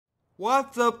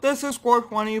What's up, this is Score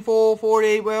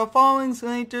 2448 with a following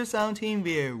Selector Sound Team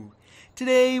View.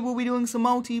 Today we'll be doing some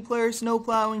multiplayer snow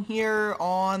plowing here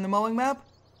on the mowing map.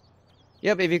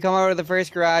 Yep, if you come over to the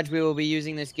first garage, we will be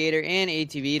using this Gator and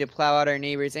ATV to plow out our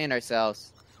neighbors and ourselves.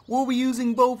 We'll be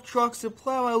using both trucks to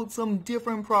plow out some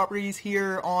different properties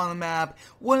here on the map.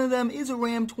 One of them is a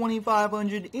Ram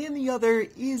 2500 and the other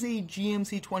is a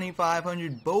GMC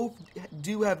 2500. Both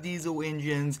do have diesel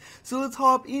engines. So let's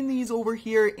hop in these over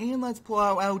here and let's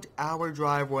plow out our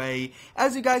driveway.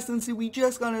 As you guys can see, we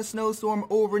just got a snowstorm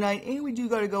overnight and we do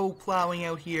gotta go plowing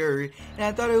out here. And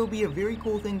I thought it would be a very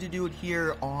cool thing to do it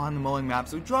here on the mowing map.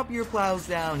 So drop your plows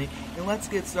down and let's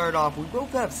get started off. We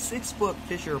both have 6-foot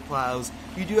Fisher plows.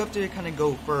 You do have to kind of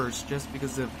go first just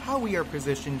because of how we are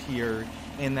positioned here,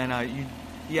 and then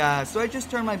so I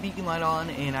just turned my beacon light on,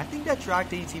 and I think that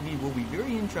tracked ATV will be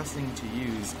very interesting to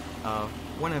use.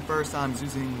 One of the first times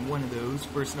using one of those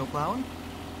for snow plowing.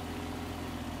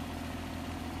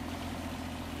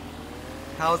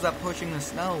 How is that pushing the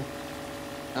snow?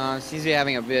 Seems to be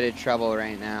having a bit of trouble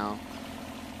right now.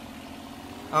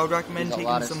 I would recommend There's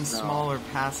taking some smaller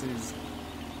passes.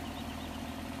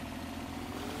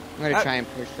 I'm going to try and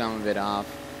push some of it off.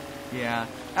 Yeah,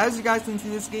 as you guys can see,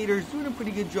 this Gator is doing a pretty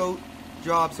good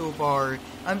job so far.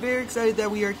 I'm very excited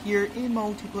that we are here in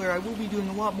multiplayer. I will be doing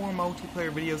a lot more multiplayer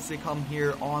videos to come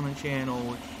here on the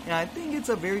channel. And I think it's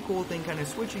a very cool thing, kind of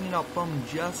switching it up from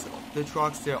just the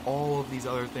trucks to all of these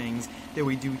other things that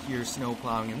we do here snow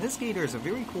plowing. And this Gator is a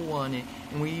very cool one,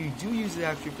 and we do use it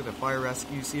actually for the fire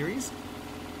rescue series.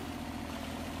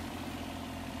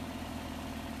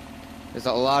 There's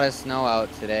a lot of snow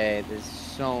out today. There's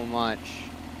so much.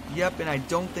 Yep, and I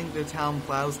don't think the town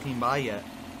plows came by yet.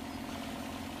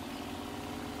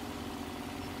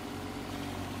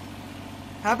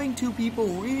 Having two people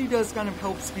really does kind of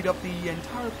help speed up the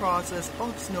entire process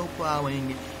of snow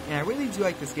plowing, and I really do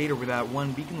like this Gator with that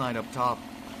one beacon light up top.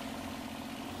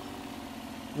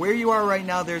 Where you are right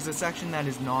now, there's a section that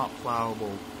is not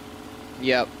plowable.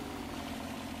 Yep.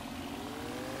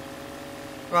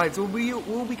 Right, so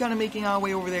we'll be kind of making our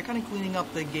way over there, kind of cleaning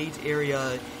up the gate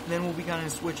area, and then we'll be kind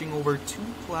of switching over to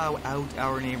plow out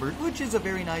our neighbors, which is a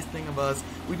very nice thing of us.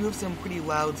 We do have some pretty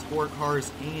loud sport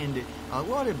cars and a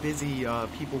lot of busy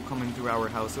people coming through our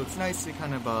house, so it's nice to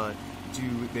kind of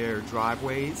do their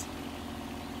driveways.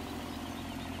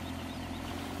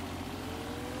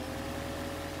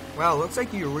 Wow, looks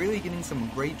like you're really getting some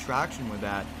great traction with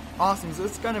that. Awesome, so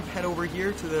let's kind of head over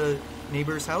here to the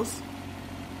neighbor's house.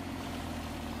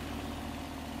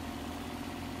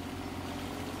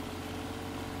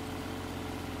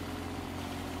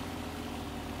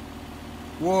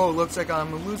 Whoa, looks like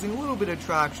I'm losing a little bit of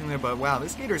traction there, but wow,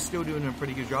 this Gator's still doing a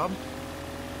pretty good job.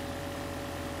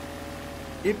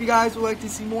 If you guys would like to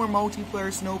see more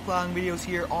multiplayer snow plowing videos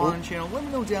here on the channel, let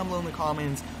me know down below in the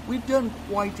comments. We've done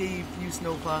quite a few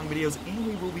snow plowing videos, and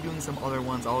we will be doing some other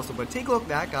ones also. But take a look at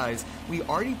that, guys. We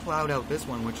already plowed out this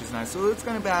one, which is nice. So let's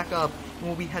kind of back up, and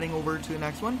we'll be heading over to the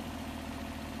next one.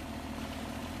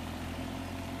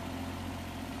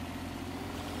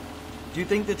 Do you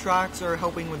think the tracks are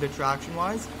helping with the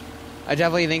traction-wise? I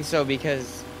definitely think so,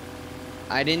 because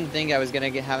I didn't think I was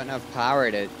going to have enough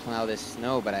power to plow this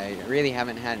snow, but I really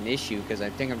haven't had an issue, because I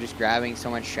think I'm just grabbing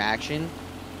so much traction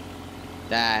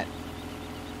that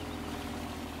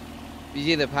you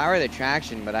see the power of the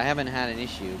traction, but I haven't had an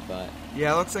issue. But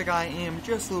yeah, it looks like I am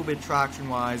just a little bit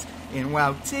traction-wise, and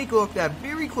wow, take a look, that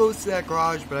very close to that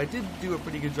garage, but I did do a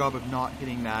pretty good job of not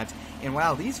hitting that. And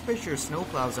wow, these Fisher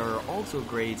snowplows are also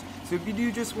great. So if you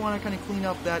do just want to kind of clean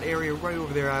up that area right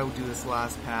over there, I will do this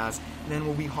last pass. And then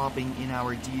we'll be hopping in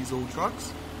our diesel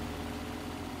trucks.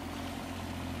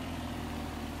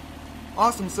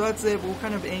 Awesome, so that's it. We'll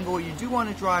kind of angle. You do want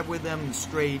to drive with them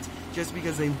straight, just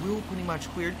because they will pretty much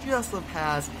clear just the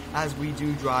pass as we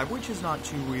do drive, which is not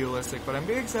too realistic. But I'm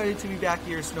very excited to be back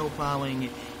here snow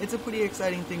plowing. It's a pretty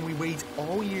exciting thing. We wait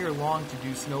all year long to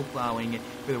do snow plowing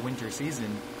for the winter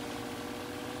season.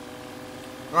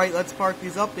 Alright, let's park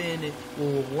these up and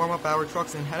we'll warm up our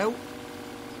trucks and head out.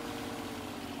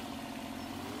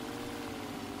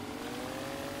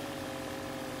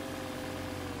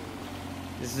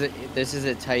 this is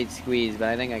a tight squeeze, but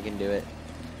I think I can do it.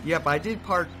 Yep, I did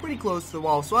park pretty close to the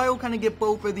wall, so I will kind of get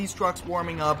both of these trucks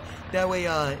warming up. That way,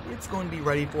 it's going to be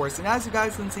ready for us. And as you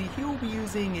guys can see, he will be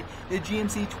using the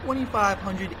GMC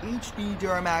 2500 HD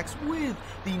Duramax with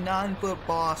the 9-foot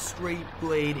Boss straight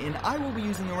blade, and I will be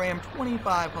using the Ram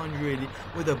 2500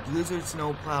 with a Blizzard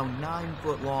snowplow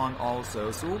 9-foot long also.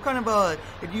 So we'll kind of,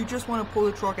 if you just want to pull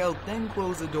the truck out, then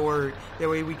close the door. That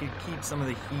way we could keep some of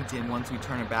the heat in once we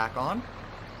turn it back on.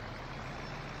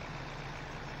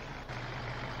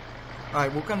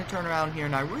 Alright, we'll kind of turn around here,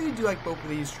 and I really do like both of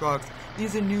these trucks.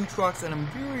 These are new trucks that I'm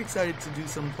very excited to do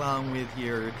some plowing with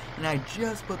here, and I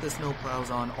just put the snow plows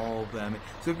on all of them.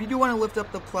 So if you do want to lift up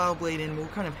the plow blade in, we'll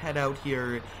kind of head out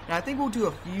here, and I think we'll do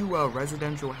a few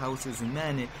residential houses, and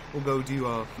then we'll go do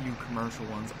a few commercial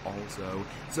ones also.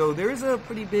 So there is a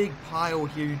pretty big pile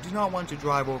here. You do not want to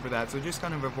drive over that, so just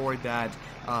kind of avoid that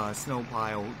snow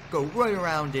pile. Go right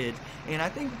around it, and I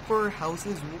think for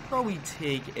houses, we'll probably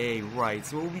take a right.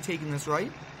 So we'll be taking this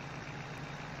right.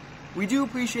 We do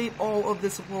appreciate all of the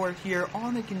support here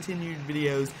on the continued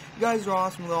videos. You guys are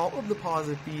awesome with all of the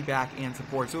positive feedback and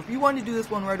support. So if you want to do this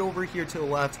one right over here to the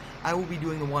left, I will be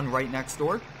doing the one right next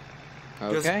door.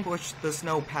 Okay. Just push the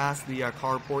snow past the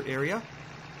carport area.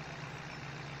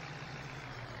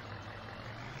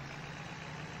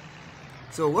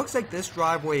 So it looks like this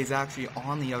driveway is actually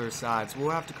on the other side, so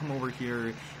we'll have to come over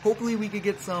here. Hopefully we could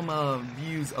get some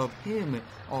views of him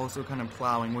also kind of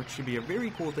plowing, which should be a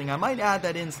very cool thing. I might add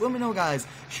that in, so let me know, guys,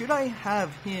 should I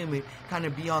have him kind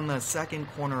of be on the second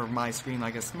corner of my screen,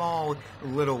 like a small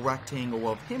little rectangle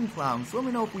of him plowing? So let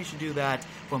me know if we should do that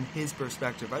from his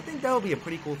perspective. I think that would be a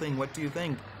pretty cool thing. What do you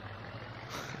think?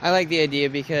 I like the idea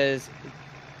because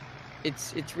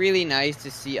it's really nice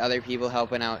to see other people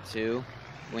helping out too.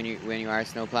 When you are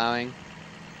snow plowing.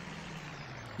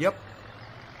 Yep.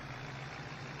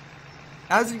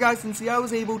 As you guys can see, I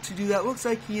was able to do that. Looks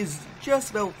like he is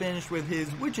just about finished with his,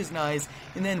 which is nice.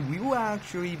 And then we will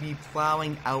actually be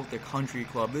plowing out the country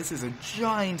club. This is a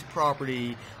giant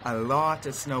property, a lot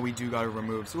of snow we do gotta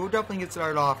remove. So we'll definitely get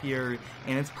started off here.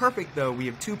 And it's perfect though. We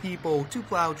have two people, two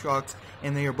plow trucks,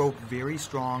 and they are both very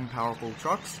strong, powerful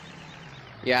trucks.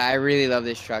 Yeah, I really love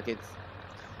this truck. It's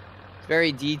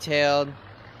very detailed.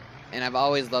 And I've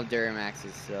always loved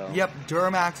Duramaxes, so... Yep,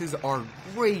 Duramaxes are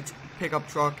great pickup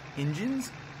truck engines.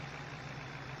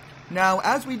 Now,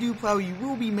 as we do plow, you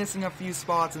will be missing a few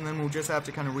spots, and then we'll just have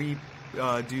to kind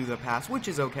of do the pass, which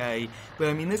is okay. But,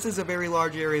 I mean, this is a very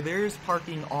large area. There's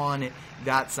parking on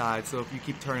that side, so if you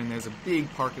keep turning, there's a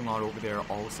big parking lot over there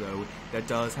also that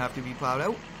does have to be plowed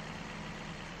out.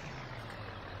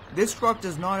 This truck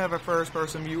does not have a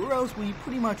first-person view, or else we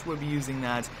pretty much would be using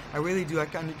that. I really do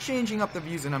like kind of changing up the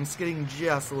views, and I'm skidding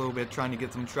just a little bit, trying to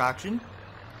get some traction.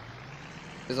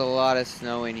 There's a lot of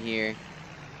snow in here.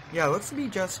 Yeah, it looks to be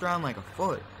just around like a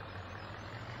foot.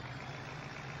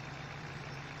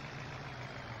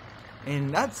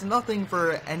 And that's nothing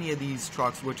for any of these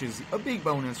trucks, which is a big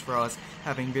bonus for us,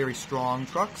 having very strong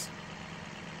trucks.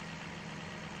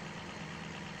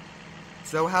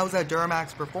 So how's that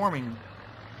Duramax performing?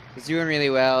 It's doing really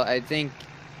well. I think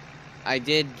I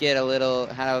did had a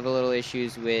little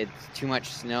issues with too much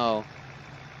snow,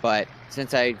 but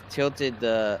since I tilted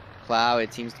the plow,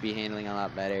 it seems to be handling a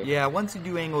lot better. Yeah, once you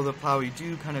do angle the plow, you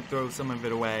do kind of throw some of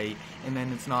it away, and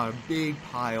then it's not a big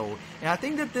pile. And I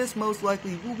think that this most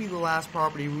likely will be the last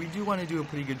property. We do want to do a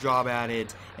pretty good job at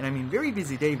it, and I mean, very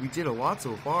busy day. We did a lot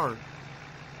so far.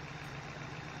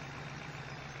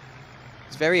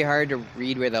 It's very hard to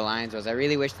read where the lines was. I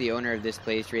really wish the owner of this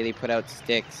place really put out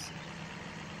sticks.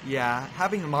 Yeah,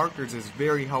 having the markers is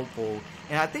very helpful,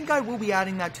 and I think I will be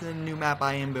adding that to the new map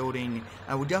I am building.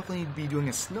 I will definitely be doing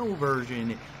a snow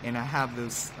version, and I have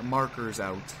those markers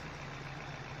out.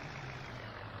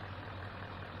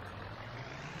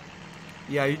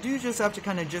 Yeah, you do just have to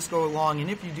kind of just go along, and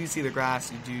if you do see the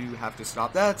grass, you do have to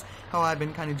stop. That's how I've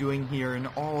been kind of doing here in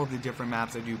all of the different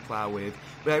maps I do plow with.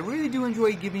 But I really do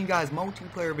enjoy giving you guys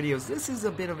multiplayer videos. This is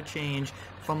a bit of a change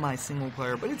from my single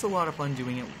player, but it's a lot of fun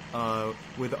doing it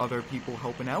with other people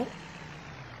helping out.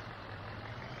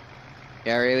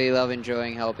 Yeah, I really love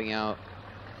enjoying helping out.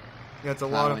 Yeah, it's a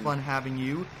lot of fun having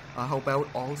you help out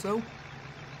also.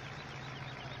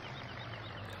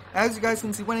 As you guys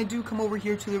can see, when I do come over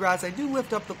here to the grass, I do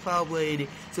lift up the plow blade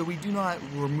so we do not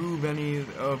remove any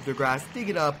of the grass, dig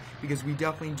it up, because we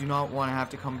definitely do not want to have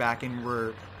to come back and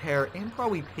repair and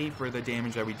probably pay for the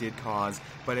damage that we did cause.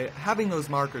 But having those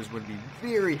markers would be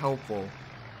very helpful.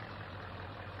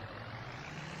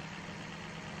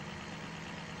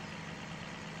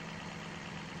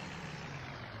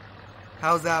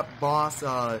 How's that Boss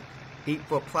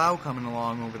 8-foot plow coming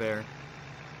along over there?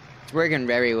 It's working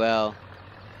very well.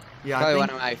 Yeah, probably I one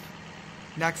think of my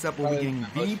next up we'll be getting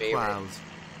V plows.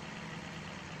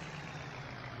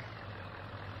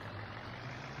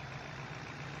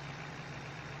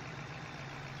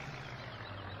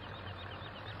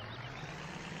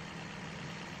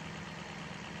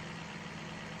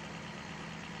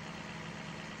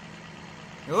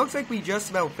 It looks like we just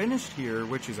about finished here,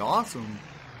 which is awesome.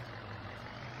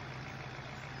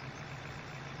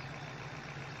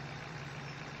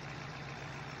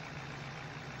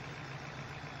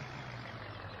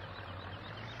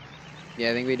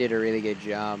 Yeah, I think we did a really good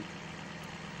job.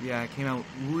 Yeah, it came out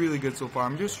really good so far.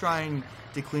 I'm just trying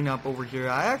to clean up over here.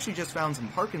 I actually just found some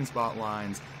parking spot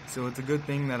lines, so it's a good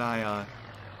thing that I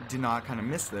did not kind of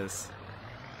miss this.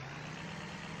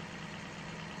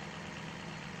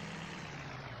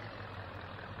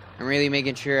 I'm really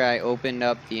making sure I opened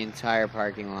up the entire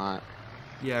parking lot.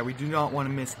 Yeah, we do not want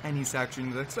to miss any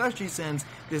sections, especially since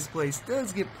this place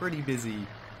does get pretty busy.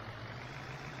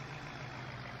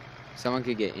 Someone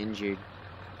could get injured.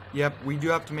 Yep, we do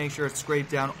have to make sure it's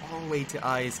scraped down all the way to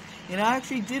ice. And I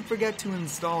actually did forget to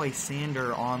install a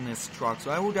sander on this truck, so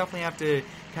I will definitely have to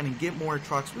kind of get more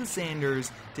trucks with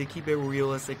sanders to keep it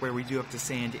realistic where we do have to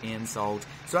sand and salt.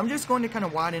 So I'm just going to kind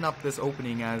of widen up this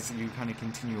opening as you kind of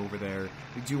continue over there.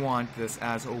 We do want this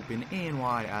as open and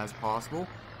wide as possible.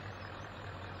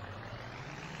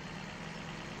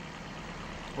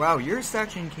 Wow, your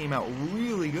section came out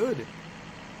really good.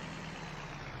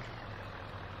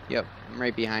 Yep, I'm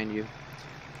right behind you.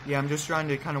 Yeah, I'm just trying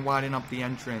to kind of widen up the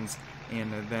entrance,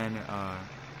 and then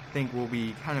think we'll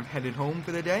be kind of headed home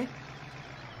for the day.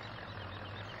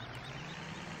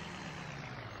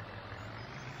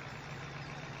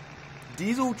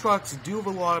 Diesel trucks do have a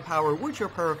lot of power, which are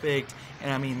perfect,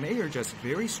 and I mean, they are just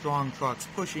very strong trucks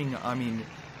pushing, I mean,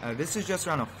 this is just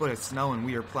around a foot of snow, and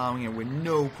we are plowing it with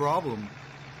no problem.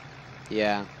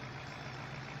 Yeah.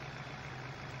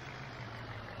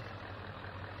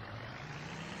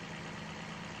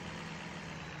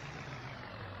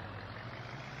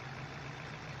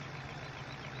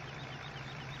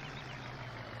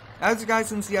 As you guys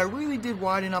can see, I really did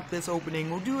widen up this opening.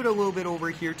 We'll do it a little bit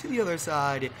over here to the other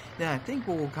side. Then I think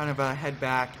we'll kind of head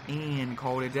back and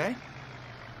call it a day.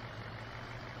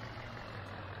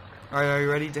 Alright, are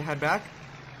you ready to head back?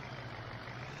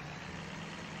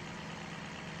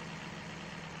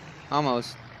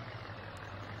 Almost.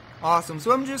 Awesome,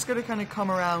 so I'm just going to kind of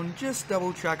come around, just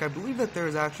double check. I believe that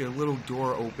there's actually a little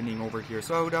door opening over here,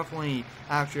 so I will definitely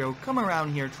I'll come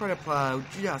around here, try to plow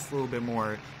just a little bit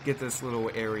more, get this little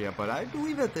area, but I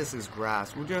believe that this is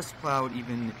grass. We'll just plow it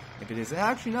even if it isn't.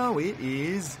 Actually, no, it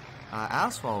is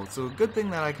asphalt, so good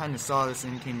thing that I kind of saw this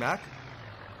and came back.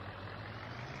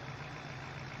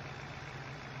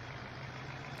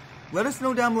 Let us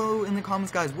know down below in the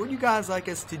comments, guys, would you guys like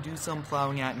us to do some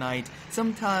plowing at night?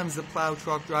 Sometimes the plow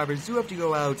truck drivers do have to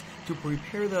go out to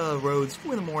prepare the roads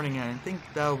for the morning, and I think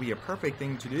that would be a perfect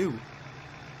thing to do.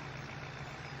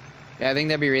 Yeah, I think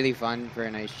that'd be really fun for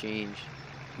a nice change.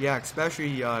 Yeah,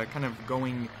 especially kind of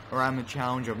going around the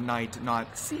challenge of night,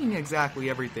 not seeing exactly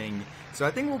everything. So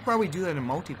I think we'll probably do that in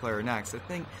multiplayer next, I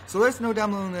think. So let us know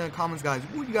down below in the comments, guys,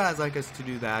 would you guys like us to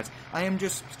do that? I am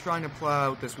just trying to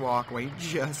plow out this walkway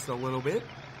just a little bit.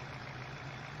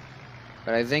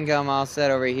 But I think I'm all set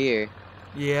over here.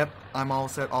 Yep, I'm all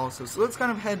set also. So let's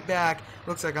kind of head back.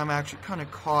 Looks like I'm actually kind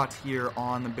of caught here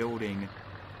on the building.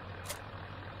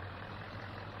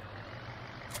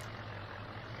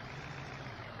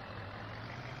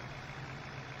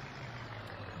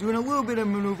 Doing a little bit of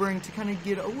maneuvering to kind of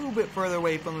get a little bit further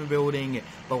away from the building.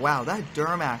 But wow, that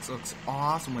Duramax looks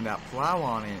awesome with that plow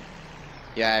on it.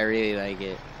 Yeah, I really like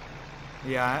it.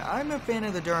 Yeah, I'm a fan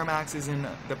of the Duramaxes and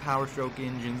the Power Stroke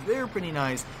engines. They're pretty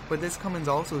nice, but this Cummins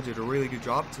also did a really good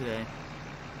job today.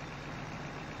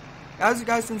 As you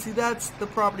guys can see, that's the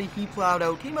property he plowed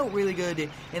out. Came out really good,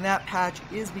 and that patch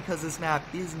is because this map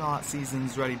is not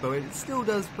seasons ready, but it still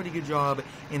does a pretty good job,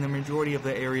 and the majority of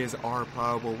the areas are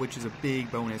plowable, which is a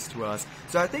big bonus to us.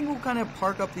 So I think we'll kind of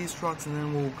park up these trucks, and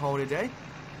then we'll call it a day.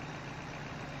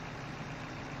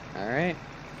 Alright.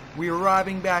 We're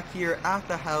arriving back here at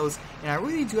the house, and I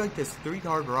really do like this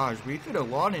 3-car garage. We fit a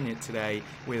lot in it today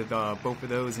with both of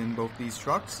those in both these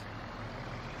trucks.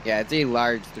 Yeah, it's a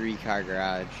large 3-car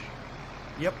garage.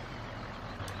 Yep.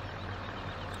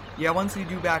 Yeah, once you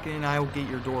do back in, I will get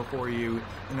your door for you,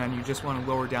 and then you just want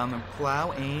to lower down the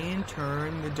plow and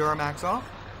turn the Duramax off.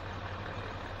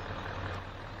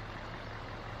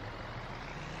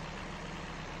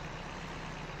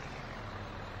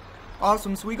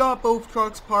 Awesome, so we got both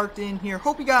trucks parked in here.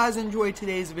 Hope you guys enjoyed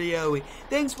today's video.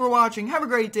 Thanks for watching, have a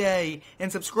great day,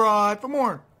 and subscribe for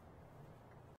more.